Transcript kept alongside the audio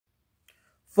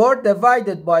4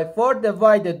 divided by 4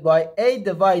 divided by a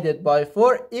divided by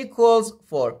 4 equals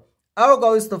 4. Our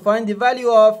goal is to find the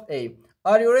value of a.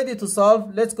 Are you ready to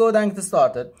solve? Let's go and get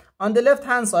started. On the left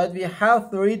hand side, we have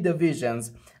 3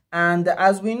 divisions. And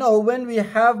as we know, when we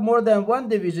have more than one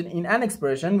division in an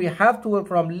expression, we have to work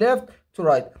from left to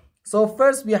right. So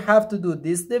first we have to do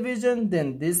this division,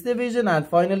 then this division, and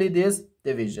finally this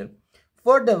division.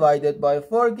 4 divided by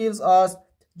 4 gives us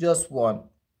just 1.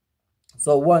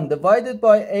 So 1 divided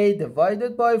by a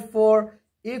divided by 4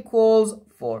 equals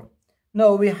 4.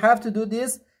 Now we have to do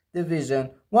this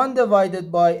division. 1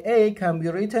 divided by a can be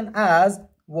written as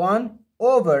 1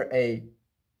 over a.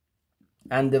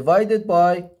 And divided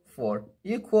by 4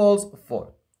 equals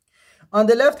 4. On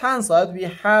the left hand side, we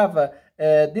have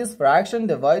this fraction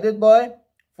divided by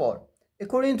 4.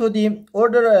 According to the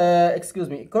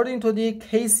according to the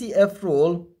KCF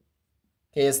rule,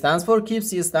 K stands for keep,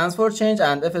 C stands for change,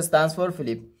 and F stands for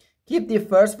flip. Keep the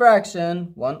first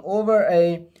fraction, 1 over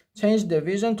a, change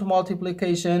division to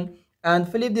multiplication, and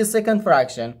flip the second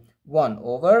fraction, 1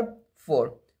 over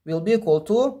 4, will be equal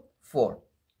to 4.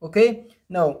 Okay,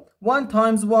 now 1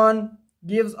 times 1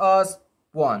 gives us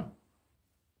 1.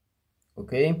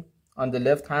 Okay, on the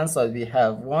left hand side we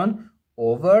have 1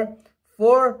 over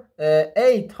 4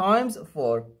 a times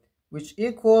 4, which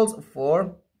equals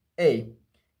 4a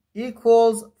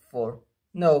equals 4.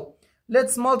 Now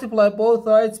let's multiply both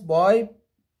sides by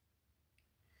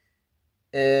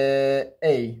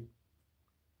a.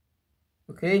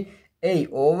 Okay, a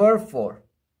over 4.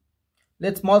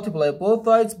 Let's multiply both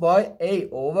sides by a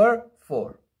over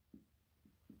 4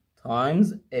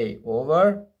 times a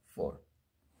over 4.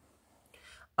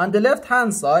 On the left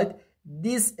hand side,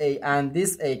 this a and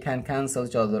this a can cancel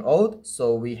each other out.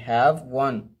 So we have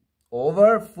 1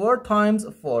 over 4 times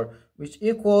 4, which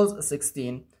equals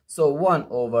 16. So 1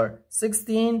 over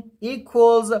 16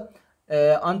 equals,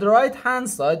 on the right hand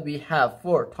side, we have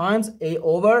 4 times a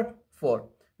over 4.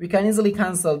 We can easily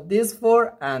cancel this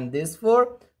 4 and this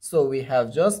 4. So we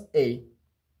have just a.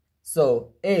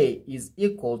 So a is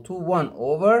equal to 1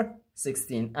 over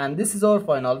 16. And this is our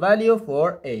final value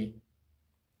for a.